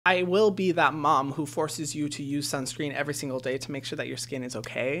I will be that mom who forces you to use sunscreen every single day to make sure that your skin is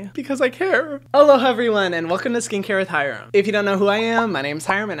okay, because I care. Aloha everyone, and welcome to Skincare with Hyram. If you don't know who I am, my name is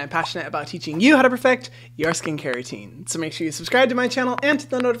Hyram and I'm passionate about teaching you how to perfect your skincare routine. So make sure you subscribe to my channel and to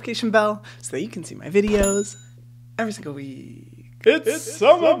the notification bell so that you can see my videos every single week. It's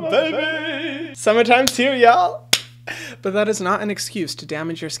summer, baby! Summertime's here, y'all! But that is not an excuse to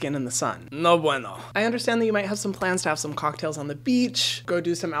damage your skin in the sun. No bueno. I understand that you might have some plans to have some cocktails on the beach, go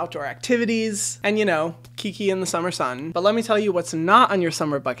do some outdoor activities, and you know, kiki in the summer sun. But let me tell you what's not on your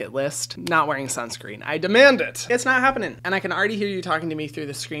summer bucket list: not wearing sunscreen. I demand it. It's not happening. And I can already hear you talking to me through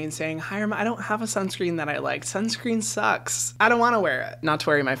the screen saying, Hyram, I don't have a sunscreen that I like. Sunscreen sucks. I don't want to wear it. Not to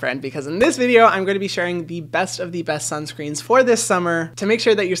worry, my friend, because in this video, I'm going to be sharing the best of the best sunscreens for this summer to make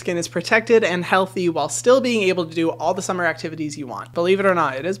sure that your skin is protected and healthy while still being able to do all the summer activities you want. Believe it or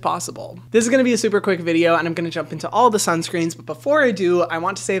not, it is possible. This is going to be a super quick video and I'm going to jump into all the sunscreens, but before I do, I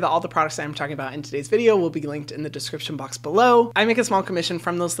want to say that all the products that I'm talking about in today's video will be linked in the description box below. I make a small commission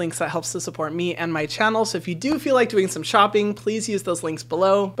from those links that helps to support me and my channel, so if you do feel like doing some shopping, please use those links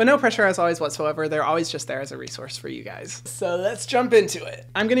below, but no pressure as always whatsoever. They're always just there as a resource for you guys. So let's jump into it.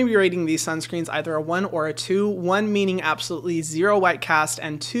 I'm going to be rating these sunscreens either a 1 or a 2, 1 meaning absolutely zero white cast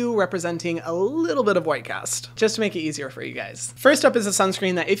and 2 representing a little bit of white cast, just to make it easier for you guys. First up is a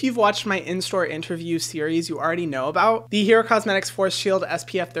sunscreen that if you've watched my in-store interview series, you already know about. The Hero Cosmetics Force Shield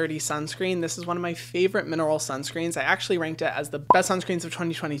SPF 30 sunscreen. This is one of my favorite mineral sunscreens. I actually ranked it as the best sunscreens of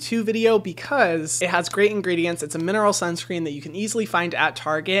 2022 video because it has great ingredients. It's a mineral sunscreen that you can easily find at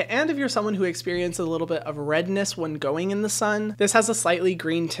Target. And if you're someone who experiences a little bit of redness when going in the sun, this has a slightly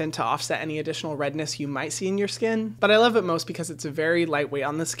green tint to offset any additional redness you might see in your skin. But I love it most because it's very lightweight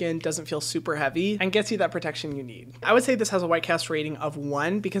on the skin, doesn't feel super heavy, and gets you that protection you need. I would say this has a white cast rating of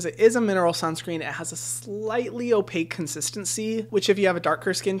 1 because it is a mineral sunscreen. It has a slightly opaque consistency, which if you have a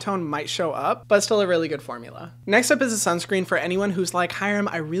darker skin tone might show up, but still a really good formula. Next up is a sunscreen for anyone who's like, Hyram,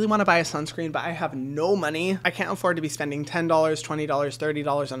 I really want to buy a sunscreen, but I have no money. I can't afford to be spending $10, $20,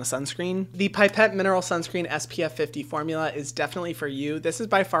 $30 on a sunscreen. The Pipette Mineral Sunscreen SPF 50 formula is definitely for you. This is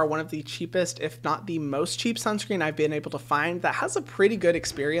by far one of the cheapest, if not the most cheap sunscreen I've been able to find that has a pretty good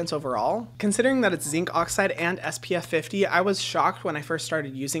experience overall. Considering that it's zinc oxide and SPF 50, I was shocked when I first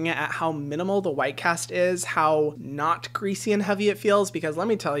started using it at how minimal the white cast is, how not greasy and heavy it feels, because let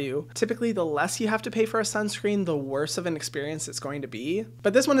me tell you, typically the less you have to pay for a sunscreen, the worse of an experience it's going to be.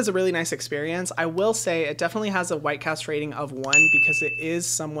 But this one is a really nice experience. I will say it definitely has a white cast rating of 1 because it is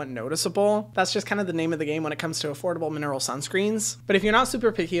somewhat noticeable. That's just kind of the name of the game when it comes to affordable mineral sunscreens. But if you're not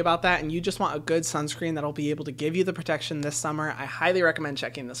super picky about that and you just want a good sunscreen that'll be able to give you the protection this summer, I highly recommend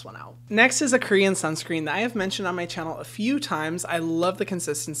checking this one out. Next is a Korean sunscreen that I have mentioned on my channel a few times. I love the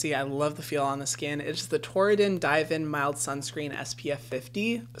consistency, I love the feel on the skin. It's the Torridin Dive-In Mild Sunscreen SPF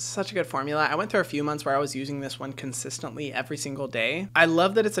 50. Such a good formula. I went through a few months where I was using this one consistently every single day. I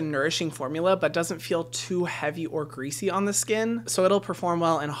love that it's a nourishing formula but doesn't feel too heavy or greasy on the skin, so it'll perform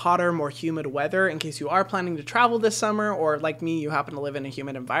well in hotter, more humid weather in case you are planning to travel this summer, or like me, you happen to live in a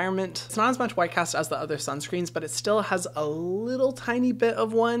humid environment. It's not as much white cast as the other sunscreens, but it still has a little tiny bit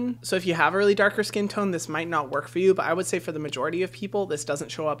of one. So if you have a really darker skin tone, this might not work for you, but I would say for the majority of people, this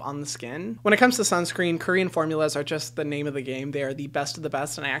doesn't show up on the skin. When it comes to sunscreen, Korean formulas are just the name of the game. They are the best of the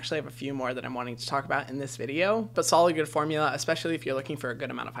best, and I actually have a few more that I'm wanting to talk about in this video, but solid good formula, especially if you're looking for a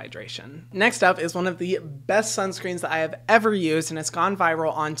good amount of hydration. Next up is one of the best sunscreens that I have ever used, and it's gone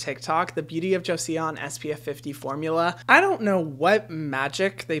viral on TikTok, the Beauty of Joseon SPF 50 formula. I don't know what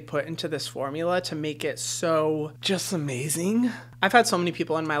magic they put into this formula to make it so just amazing. I've had so many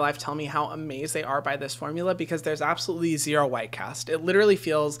people in my life tell me how amazed they are by this formula because there's absolutely zero white cast. It literally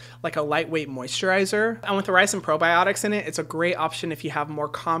feels like a lightweight moisturizer. And with the rice and probiotics in it, it's a great option if you have more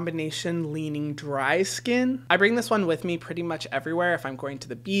combination leaning dry skin. I bring this one with me pretty much everywhere if I'm going to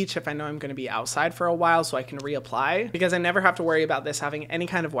the beach, if I know I'm going to be outside for a while so I can reapply, because I never have to worry about this having any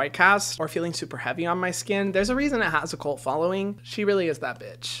kind of white cast or feeling super heavy on my skin. There's a reason it has a cult following. She really is that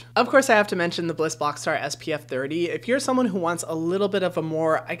bitch. Of course, I have to mention the Bliss Blockstar SPF 30. If you're someone who wants a little bit of a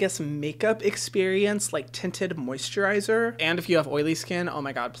more, I guess, makeup experience, like tinted moisturizer, and if you have oily skin, oh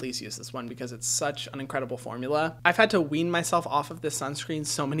my god, please use this one because it's such an incredible formula. I've had to wean myself off of this sunscreen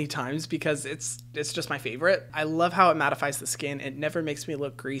so many times because it's it's just my favorite. I love how it mattifies the skin. It never makes me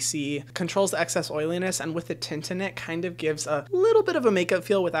look greasy, controls the excess oiliness, and with the tint in it kind of gives a little bit of a makeup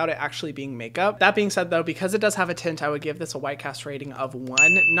feel without it actually being makeup. That being said though, because it does have a tint, I would give this a white cast rating of 1,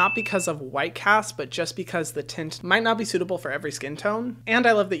 not because of white cast, but just because the tint might not be suitable for every skin tone. And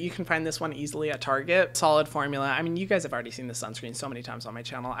I love that you can find this one easily at Target. Solid formula. I mean, you guys have already seen the sunscreen so many times on my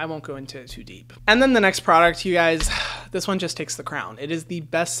channel. I won't go into it too deep. And then the next product, you guys, this one just takes the crown. It is the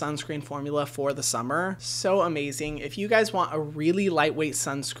best sunscreen formula for the summer. So amazing. If you guys want a really lightweight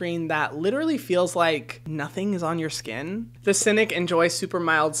sunscreen that literally feels like nothing is on your skin, the Cynic Enjoy Super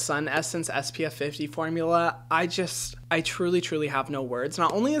Mild Sun Essence SPF 50 formula, I truly have no words.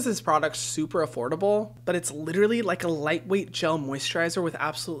 Not only is this product super affordable, but it's literally like a lightweight gel moisturizer with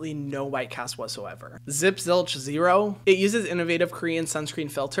absolutely no white cast whatsoever. Zip Zilch Zero. It uses innovative Korean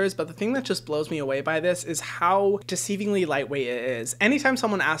sunscreen filters, but the thing that just blows me away by this is how deceivingly lightweight it is. Anytime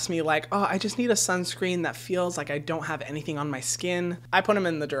someone asks me like, oh, I just need a sunscreen that feels like I don't have anything on my skin, I put them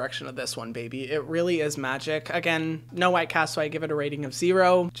in the direction of this one, baby. It really is magic. Again, no white cast, so I give it a rating of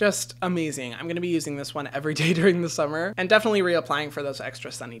 0. Just amazing. I'm gonna be using this one every day during the summer, and definitely reapplying for those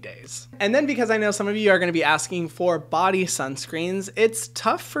extra sunny days. And then because I know some of you are going to be asking for body sunscreens, it's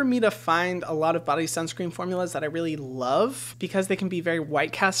tough for me to find a lot of body sunscreen formulas that I really love because they can be very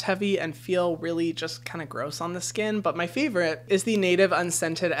white cast heavy and feel really just kind of gross on the skin. But my favorite is the Native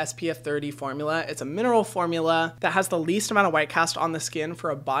Unscented SPF 30 formula. It's a mineral formula that has the least amount of white cast on the skin for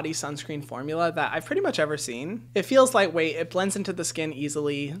a body sunscreen formula that I've pretty much ever seen. It feels lightweight, it blends into the skin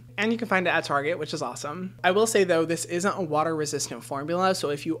easily, and you can find it at Target, which is awesome. I will say though, this isn't a water resistant formula, so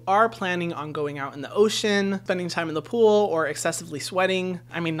if you are planning on going out in the ocean, spending time in the pool, or excessively sweating,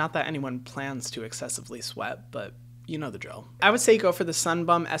 I mean, not that anyone plans to excessively sweat, but you know the drill. I would say go for the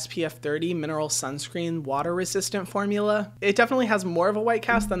Sunbum SPF 30 Mineral Sunscreen Water Resistant formula. It definitely has more of a white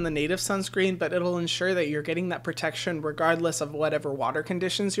cast than the Native sunscreen, but it'll ensure that you're getting that protection regardless of whatever water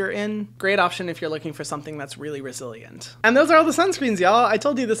conditions you're in. Great option if you're looking for something that's really resilient. And those are all the sunscreens, y'all. I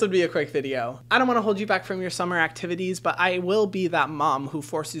told you this would be a quick video. I don't want to hold you back from your summer activities, but I will be that mom who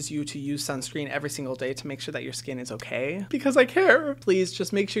forces you to use sunscreen every single day to make sure that your skin is okay, because I care. Please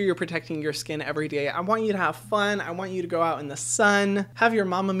just make sure you're protecting your skin every day. I want you to have fun. I want you to go out in the sun, have your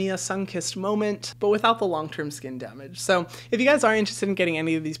Mamma Mia sun-kissed moment, but without the long-term skin damage. So if you guys are interested in getting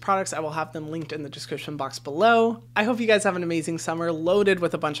any of these products, I will have them linked in the description box below. I hope you guys have an amazing summer loaded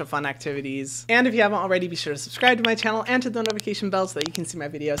with a bunch of fun activities. And if you haven't already, be sure to subscribe to my channel and to the notification bell so that you can see my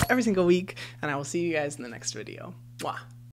videos every single week. And I will see you guys in the next video. Mwah.